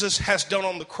Jesus has done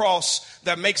on the cross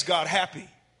that makes God happy.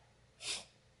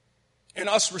 And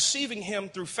us receiving him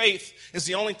through faith is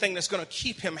the only thing that's going to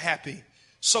keep him happy.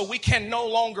 So we can no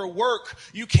longer work.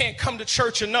 You can't come to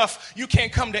church enough. You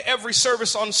can't come to every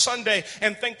service on Sunday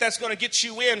and think that's going to get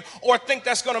you in or think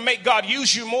that's going to make God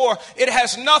use you more. It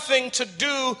has nothing to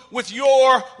do with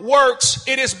your works.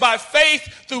 It is by faith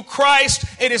through Christ.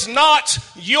 It is not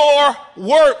your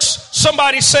works.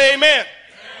 Somebody say amen.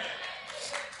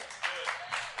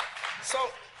 So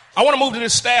I want to move to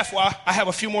this staff while I have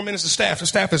a few more minutes of staff. The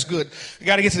staff is good. We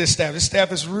got to get to this staff. This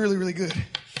staff is really, really good.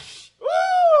 Woo!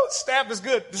 Staff is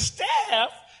good. The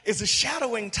staff is a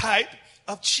shadowing type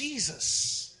of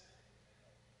Jesus.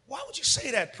 Why would you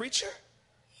say that, preacher?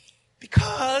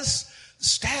 Because the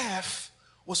staff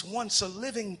was once a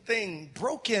living thing,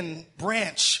 broken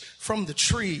branch from the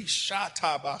tree.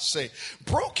 Shatabase.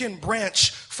 Broken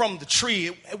branch from the tree.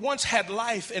 It once had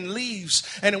life and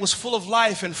leaves, and it was full of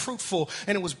life and fruitful,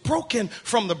 and it was broken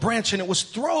from the branch, and it was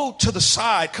thrown to the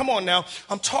side. Come on now.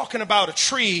 I'm talking about a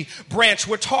tree branch.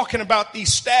 We're talking about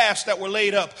these staffs that were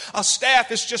laid up. A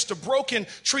staff is just a broken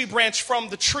tree branch from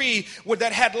the tree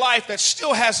that had life, that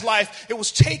still has life. It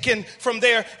was taken from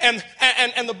there, and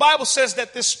the Bible says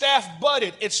that this staff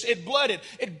budded.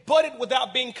 It budded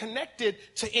without being connected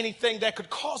to anything that could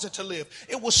cause it to live.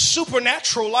 It was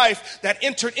supernatural life that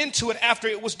entered into it after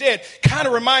it was dead. Kind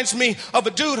of reminds me of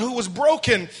a dude who was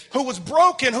broken, who was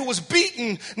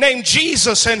beaten, named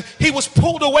Jesus, and he was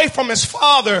pulled away from his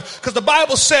father because the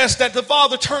Bible says that the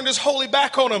father turned his holy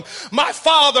back on him. My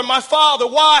father,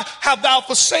 why have thou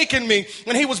forsaken me?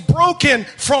 And he was broken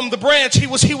from the branch. He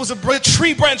was a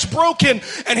tree branch broken,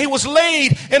 and he was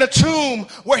laid in a tomb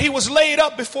where he was laid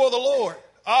up before the Lord.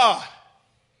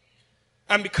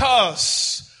 And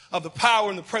because of the power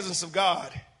and the presence of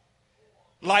God,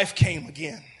 life came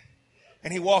again.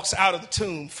 And he walks out of the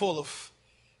tomb full of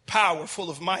power, full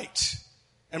of might,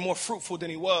 and more fruitful than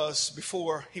he was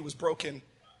before he was broken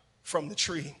from the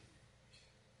tree.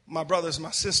 My brothers,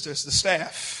 my sisters, the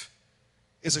staff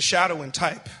is a shadowing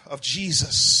type of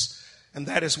Jesus. And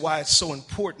that is why it's so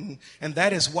important. And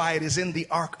that is why it is in the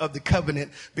Ark of the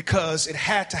Covenant, because it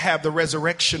had to have the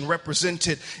resurrection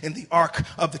represented in the Ark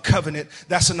of the Covenant.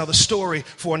 That's another story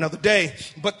for another day.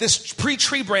 But this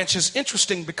tree branch is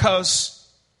interesting because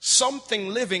something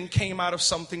living came out of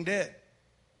something dead.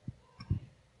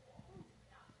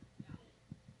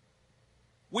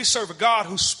 We serve a God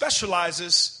who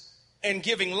specializes in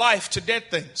giving life to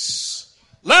dead things.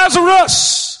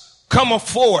 Lazarus, come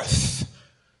forth.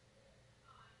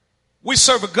 We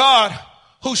serve a God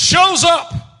who shows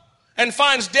up and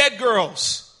finds dead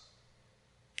girls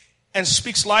and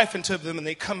speaks life into them, and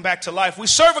they come back to life. We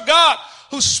serve a God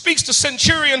who speaks to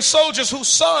centurion soldiers whose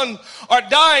sons are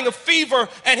dying of fever,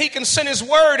 and he can send his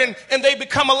word and they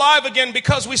become alive again,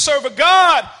 because we serve a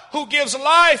God who gives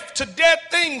life to dead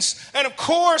things. And of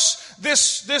course,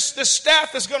 this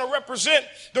staff is going to represent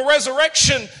the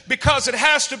resurrection because it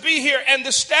has to be here. And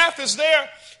the staff is there,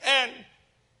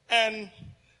 and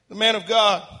the man of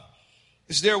God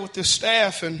is there with this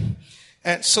staff, and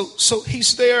so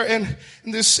he's there, and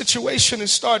this situation is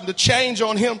starting to change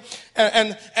on him,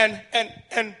 and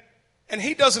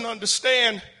he doesn't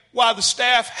understand why the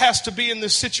staff has to be in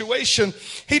this situation.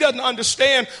 He doesn't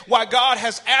understand why God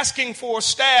has asking for a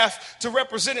staff to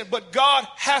represent it, but God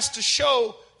has to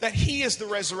show that he is the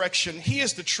resurrection, he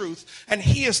is the truth, and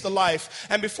he is the life.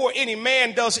 And before any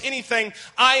man does anything,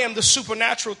 I am the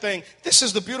supernatural thing. This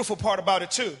is the beautiful part about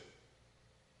it too.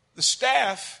 The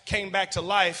staff came back to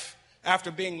life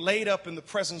after being laid up in the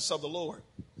presence of the Lord.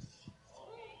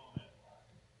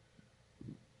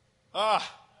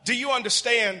 Do you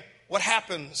understand what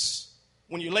happens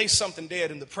when you lay something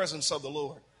dead in the presence of the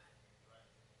Lord?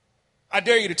 I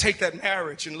dare you to take that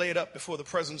marriage and lay it up before the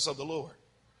presence of the Lord.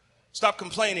 Stop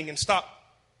complaining and stop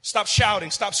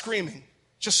shouting, stop screaming.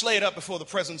 Just lay it up before the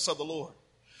presence of the Lord.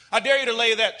 I dare you to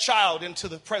lay that child into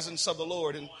the presence of the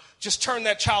Lord and just turn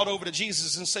that child over to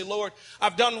Jesus and say, Lord,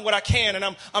 I've done what I can, and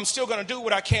I'm still going to do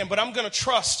what I can, but I'm going to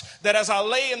trust that as I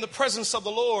lay in the presence of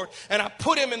the Lord and I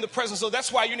put him in the presence of,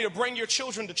 that's why you need to bring your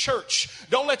children to church.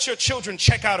 Don't let your children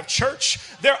check out of church.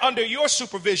 They're under your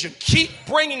supervision. Keep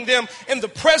bringing them in the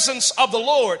presence of the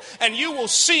Lord, and you will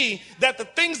see that the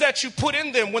things that you put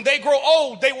in them, when they grow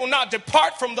old, they will not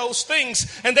depart from those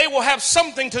things, and they will have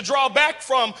something to draw back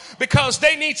from, because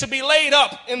they need to be laid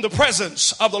up in the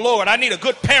presence of the Lord. I need a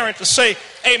good parent to say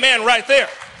amen right there.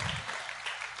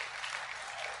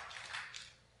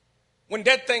 When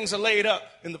dead things are laid up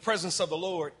in the presence of the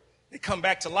Lord, they come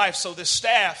back to life. So this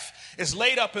staff is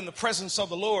laid up in the presence of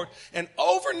the Lord, and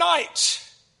overnight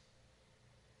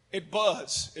it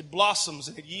buds, it blossoms,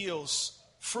 and it yields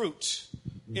fruit.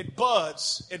 It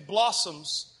buds, it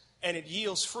blossoms, and it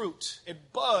yields fruit.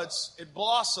 It buds, it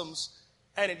blossoms,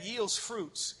 and it yields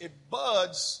fruits. It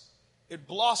buds, it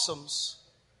blossoms,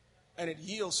 and it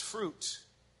yields fruit.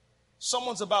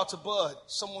 Someone's about to bud.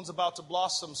 Someone's about to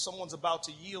blossom. Someone's about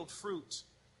to yield fruit.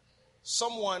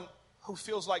 Someone who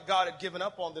feels like God had given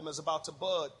up on them is about to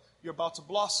bud. You're about to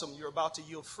blossom. You're about to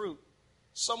yield fruit.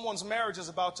 Someone's marriage is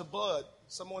about to bud.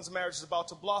 Someone's marriage is about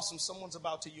to blossom. Someone's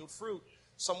about to yield fruit.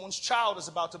 Someone's child is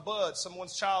about to bud.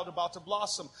 Someone's child about to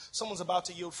blossom. Someone's about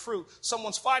to yield fruit.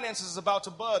 Someone's finances is about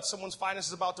to bud. Someone's finances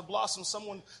is about to blossom.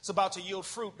 Someone's about to yield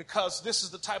fruit, because this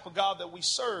is the type of God that we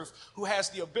serve, who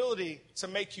has the ability to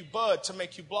make you bud, to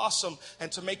make you blossom,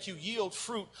 and to make you yield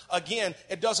fruit. Again,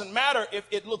 it doesn't matter if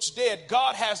it looks dead.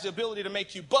 God has the ability to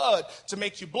make you bud, to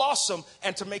make you blossom,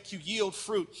 and to make you yield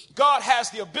fruit. God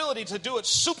has the ability to do it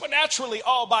supernaturally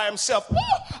all by himself. Woo!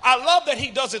 I love that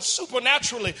he does it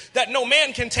supernaturally, that no man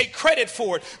can take credit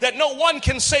for it, that no one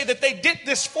can say that they did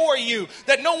this for you,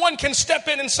 that no one can step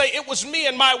in and say, it was me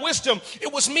and my wisdom,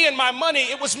 it was me and my money,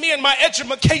 it was me and my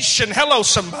education. Hello,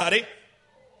 somebody.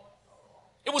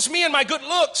 It was me and my good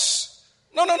looks.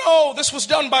 No, this was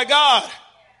done by God.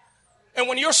 And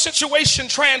when your situation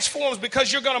transforms,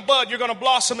 because you're going to bud, you're going to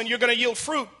blossom, and you're going to yield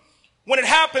fruit, when it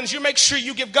happens, you make sure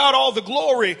you give God all the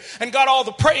glory and God all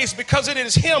the praise, because it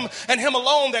is him and him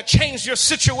alone that changed your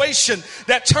situation,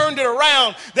 that turned it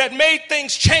around, that made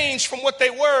things change from what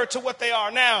they were to what they are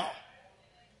now.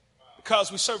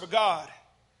 Because we serve a God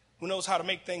who knows how to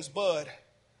make things bud,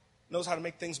 knows how to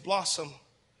make things blossom,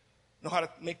 knows how to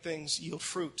make things yield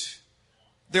fruit.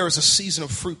 There is a season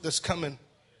of fruit that's coming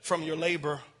from your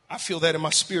labor. I feel that in my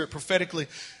spirit prophetically.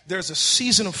 There's a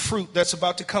season of fruit that's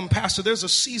about to come, Pastor. There's a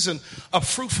season of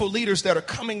fruitful leaders that are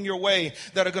coming your way,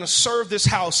 that are going to serve this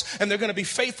house, and they're going to be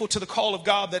faithful to the call of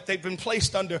God that they've been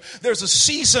placed under. There's a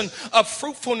season of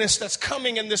fruitfulness that's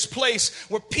coming in this place,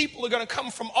 where people are going to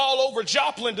come from all over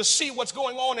Joplin to see what's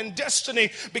going on in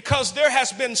Destiny, because there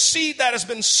has been seed that has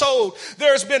been sowed.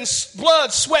 There's been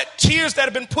blood, sweat, tears that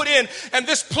have been put in, and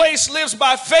this place lives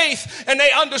by faith, and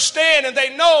they understand and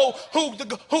they know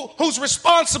who's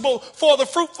responsible for the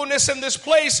fruitfulness in this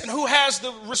place, and who has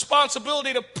the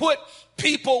responsibility to put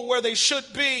people where they should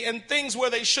be and things where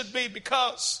they should be,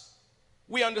 because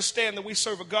we understand that we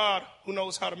serve a God who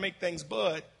knows how to make things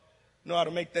bud, know how to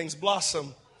make things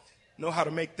blossom, know how to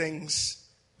make things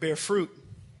bear fruit.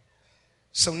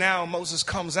 So now Moses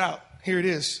comes out. Here it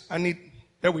is.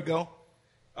 There we go.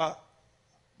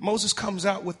 Moses comes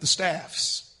out with the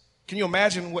staffs. Can you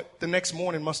imagine what the next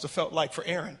morning must have felt like for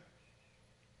Aaron?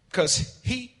 Because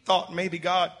he thought maybe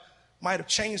God might have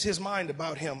changed his mind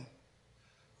about him.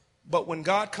 But when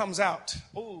God comes out,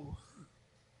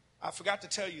 I forgot to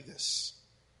tell you this.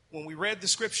 When we read the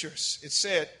scriptures, it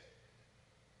said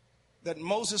that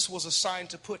Moses was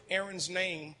assigned to put Aaron's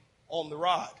name on the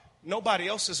rod. Nobody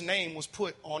else's name was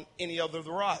put on any other of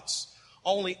the rods.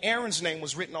 Only Aaron's name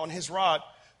was written on his rod,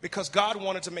 because God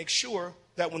wanted to make sure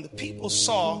that when the people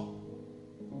saw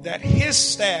that his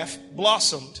staff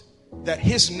blossomed, that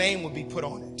his name would be put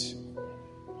on it.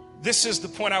 This is the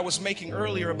point I was making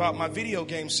earlier about my video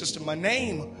game system. My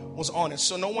name was on it,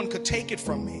 so no one could take it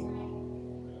from me.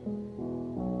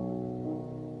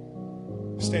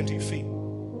 Stand to your feet.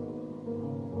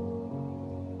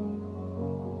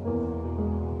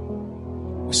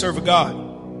 We serve a God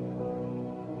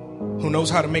who knows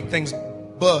how to make things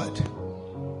bud,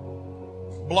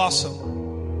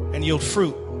 blossom, and yield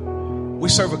fruit. We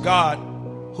serve a God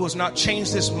who has not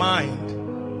changed his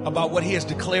mind about what he has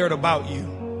declared about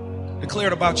you,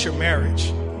 declared about your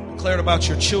marriage, declared about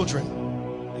your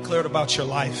children, declared about your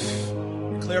life,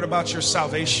 declared about your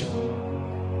salvation.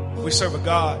 We serve a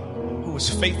God who is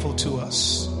faithful to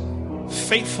us,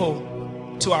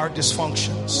 faithful to our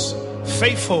dysfunctions,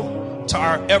 faithful to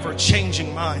our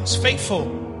ever-changing minds,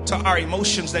 faithful to our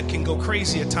emotions that can go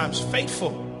crazy at times,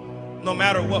 faithful no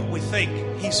matter what we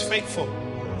think. He's faithful.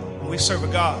 And we serve a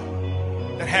God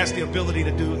that has the ability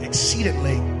to do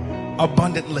exceedingly,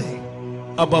 abundantly,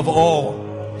 above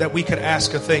all that we could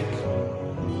ask or think.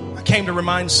 I came to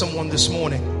remind someone this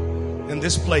morning in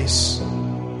this place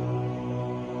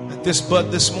that this bud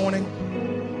this morning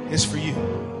is for you.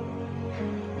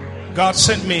 God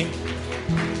sent me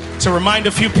to remind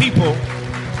a few people.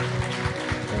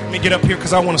 Let me get up here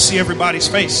because I want to see everybody's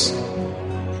face.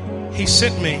 He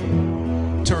sent me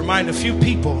to remind a few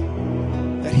people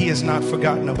that he has not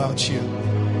forgotten about you,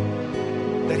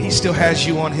 that he still has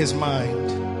you on his mind,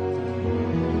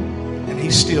 and he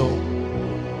still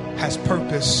has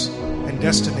purpose and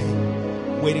destiny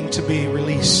waiting to be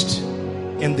released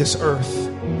in this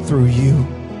earth through you.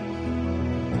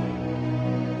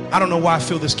 I don't know why I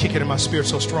feel this kicking in my spirit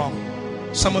so strong.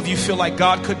 Some of you feel like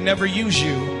God could never use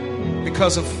you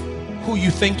because of who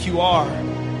you think you are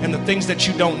and the things that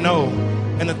you don't know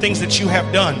and the things that you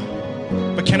have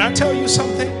done. But can I tell you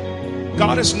something?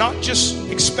 God is not just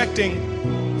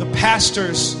expecting the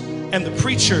pastors and the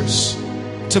preachers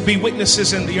to be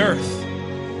witnesses in the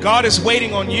earth. God is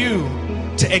waiting on you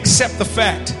to accept the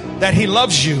fact that He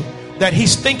loves you, that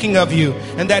He's thinking of you,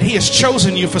 and that He has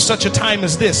chosen you for such a time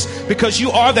as this, because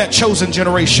you are that chosen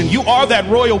generation. You are that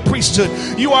royal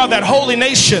priesthood. You are that holy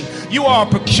nation. You are a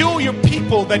peculiar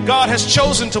people that God has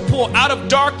chosen to pull out of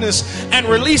darkness and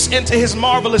release into His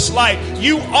marvelous light.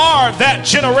 You are that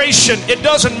generation. It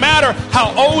doesn't matter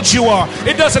how old you are.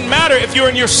 It doesn't matter if you're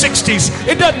in your 60s.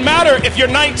 It doesn't matter if you're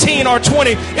 19 or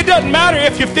 20. It doesn't matter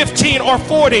if you're 15 or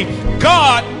 40.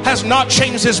 God has not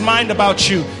changed His mind about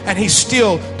you, and He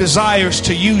still desires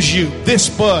to use you. This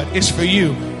bud is for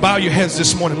you. Bow your heads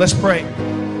this morning. Let's pray.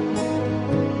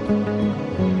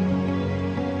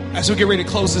 As we get ready to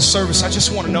close this service, I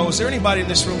just want to know, is there anybody in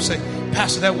this room say,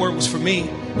 Pastor, that word was for me?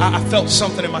 I felt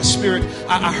something in my spirit.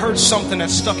 I heard something that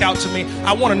stuck out to me.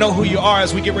 I want to know who you are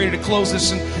as we get ready to close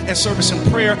this and service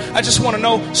in prayer. I just want to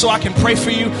know so I can pray for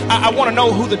you. I want to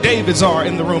know who the Davids are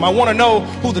in the room. I want to know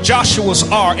who the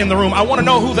Joshuas are in the room. I want to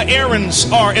know who the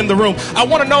Aarons are in the room. I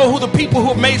want to know who the people who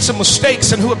have made some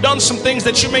mistakes and who have done some things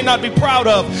that you may not be proud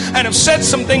of and have said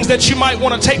some things that you might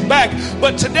want to take back.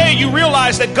 But today you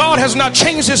realize that God has not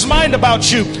changed His mind about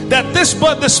you, that this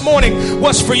bud this morning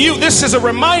was for you. This is a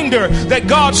reminder that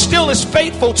God still is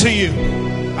faithful to you.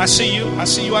 I see you. I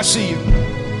see you. I see you.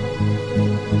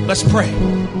 Let's pray.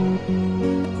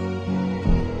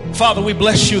 Father, we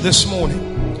bless you this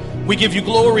morning. We give you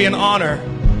glory and honor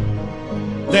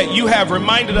that you have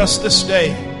reminded us this day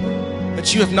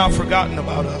that you have not forgotten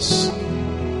about us,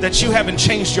 that you haven't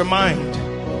changed your mind,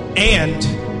 and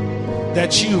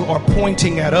that you are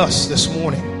pointing at us this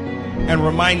morning and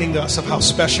reminding us of how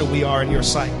special we are in your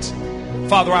sight.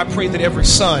 Father, I pray that every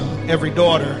son, every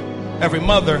daughter, every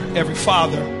mother, every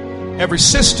father, every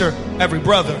sister, every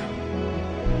brother,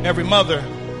 every mother,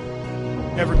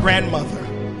 every grandmother,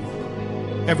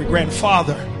 every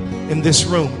grandfather in this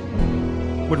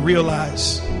room would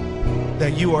realize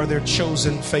that you are their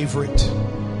chosen favorite,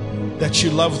 that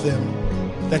you love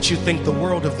them, that you think the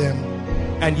world of them,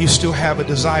 and you still have a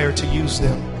desire to use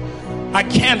them. I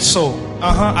cancel,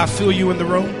 I feel you in the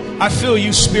room. I feel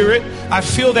you, spirit. I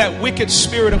feel that wicked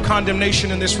spirit of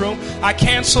condemnation in this room. I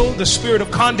cancel the spirit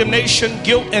of condemnation,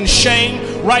 guilt, and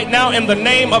shame right now in the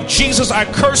name of Jesus. I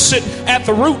curse it at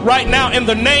the root right now in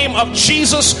the name of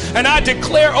Jesus. And I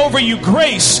declare over you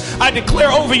grace. I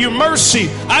declare over you mercy.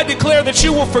 I declare that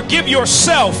you will forgive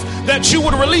yourself, that you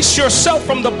would release yourself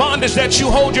from the bondage that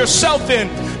you hold yourself in,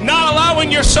 not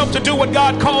allowing yourself to do what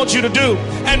God called you to do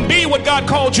and be what God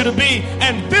called you to be.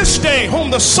 And this day, whom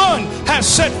the Son has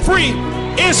set free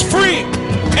is free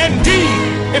indeed.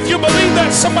 If you believe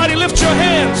that, somebody lift your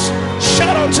hands.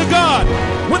 Shout out to God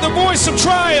with a voice of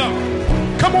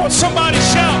triumph. Come on, somebody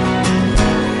shout.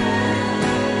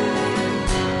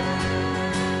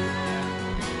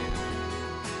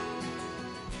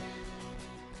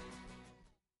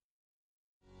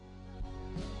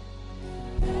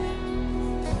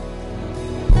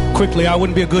 Quickly, I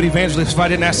wouldn't be a good evangelist if I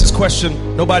didn't ask this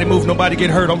question. Nobody move, nobody get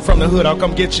hurt. I'm from the hood. I'll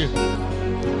come get you.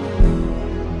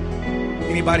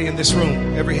 Anybody in this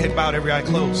room, every head bowed, every eye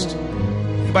closed.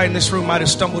 Anybody in this room might have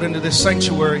stumbled into this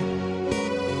sanctuary.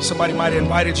 Somebody might have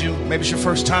invited you. Maybe it's your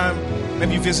first time.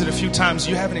 Maybe you visited a few times.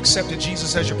 You haven't accepted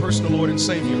Jesus as your personal Lord and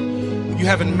Savior. You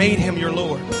haven't made Him your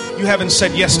Lord. You haven't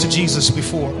said yes to Jesus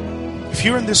before. If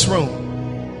you're in this room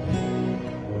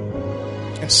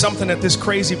and something that this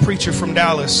crazy preacher from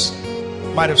Dallas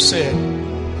might have said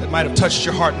that might have touched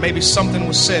your heart, maybe something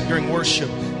was said during worship,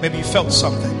 maybe you felt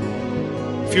something.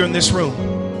 If you're in this room,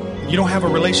 you don't have a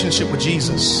relationship with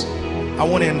Jesus, I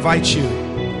want to invite you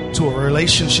to a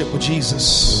relationship with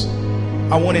Jesus.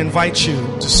 I want to invite you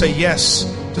to say yes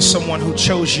to someone who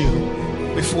chose you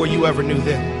before you ever knew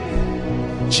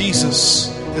them. Jesus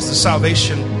is the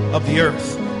salvation of the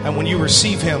earth. And when you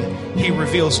receive Him, He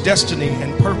reveals destiny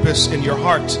and purpose in your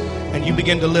heart. And you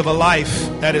begin to live a life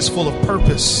that is full of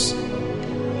purpose.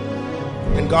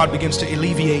 And God begins to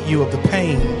alleviate you of the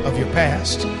pain of your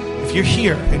past. If you're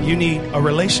here and you need a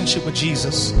relationship with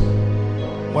Jesus,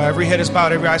 while every head is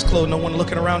bowed, every eye is closed, no one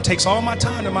looking around, takes all my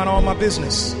time to mind all my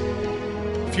business.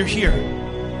 If you're here,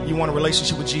 you want a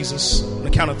relationship with Jesus, on the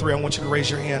count of 3, I want you to raise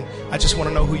your hand. I just want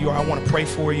to know who you are. I want to pray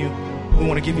for you. We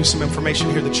want to give you some information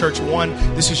here at the church. 1,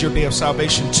 this is your day of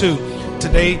salvation. 2,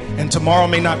 today and tomorrow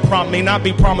may not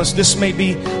be promised. This may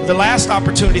be the last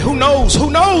opportunity. Who knows?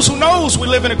 Who knows? Who knows? We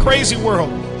live in a crazy world.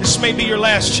 This may be your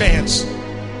last chance.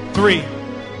 3,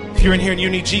 If you're in here and you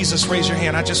need Jesus, raise your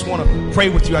hand. I just want to pray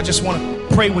with you. I just want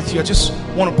to pray with you. I just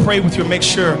want to pray with you and make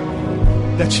sure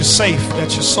that you're safe,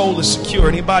 that your soul is secure.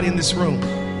 Anybody in this room?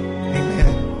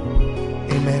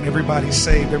 Amen. Amen. Everybody's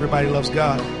saved. Everybody loves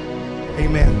God.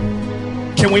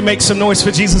 Amen. Can we make some noise for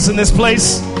Jesus in this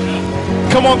place?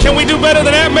 Come on, can we do better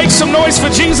than that? Make some noise for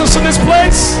Jesus in this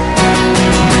place.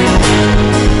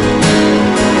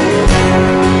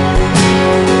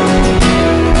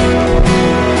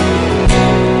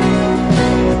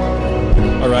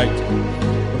 All right,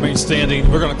 remain standing.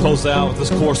 We're going to close out with this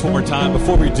chorus one more time.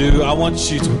 Before we do, I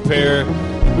want you to prepare.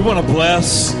 We want to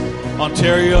bless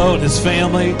Onterio and his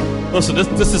family. Listen,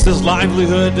 this is his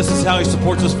livelihood. This is how he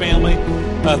supports his family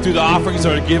through the offerings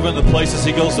that are given, the places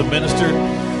he goes to minister.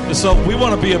 And so we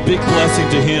want to be a big blessing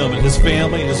to him and his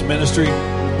family and his ministry.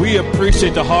 We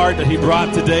appreciate the heart that he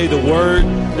brought today, the word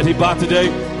that he brought today.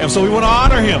 And so we want to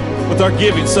honor him with our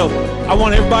giving. So I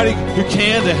want everybody who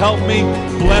can to help me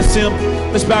bless him.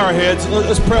 Let's bow our heads.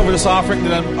 Let's pray over this offering.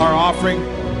 Then our offering,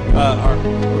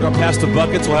 we're going to pass the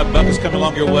buckets. We'll have buckets coming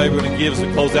along your way. We're going to give as we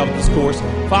close out with this course.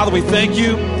 Father, we thank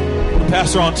you for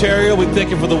Pastor Onterio. We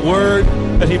thank you for the word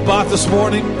that he bought this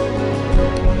morning.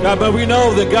 God, but we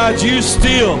know that, God, you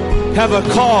still have a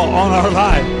call on our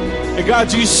life. And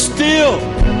God, you still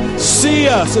see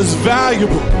us as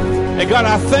valuable. And God,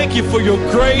 I thank you for your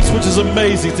grace, which is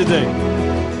amazing today.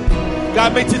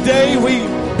 God, may today we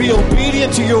be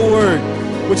obedient to your word,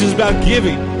 which is about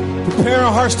giving. Prepare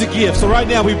our hearts to give. So right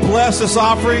now we bless this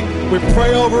offering. We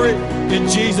pray over it in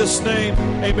Jesus' name.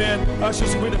 Amen.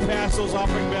 Ushers, we're going to pass those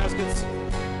offering baskets.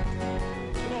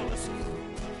 Come on, let's bring it.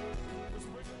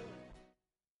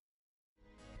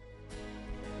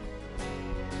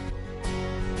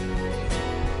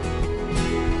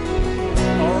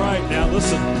 All right, now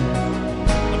listen.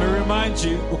 Let me remind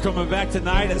you, we're coming back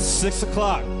tonight at 6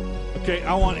 o'clock. Okay,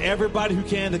 I want everybody who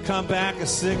can to come back at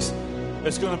 6.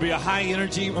 It's going to be a high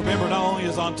energy. Remember, not only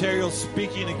is Onterio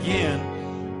speaking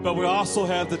again, but we also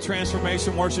have the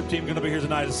Transformation Worship Team going to be here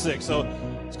tonight at 6. So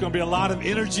it's going to be a lot of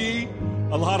energy,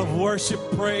 a lot of worship,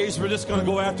 praise. We're just going to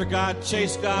go after God,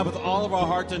 chase God with all of our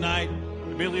heart tonight.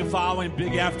 Immediately following,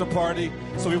 big after party.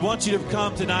 So we want you to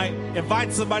come tonight.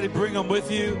 Invite somebody, bring them with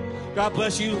you. God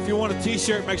bless you. If you want a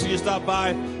t-shirt, make sure you stop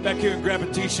by back here and grab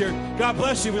a t-shirt. God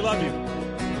bless you. We love you.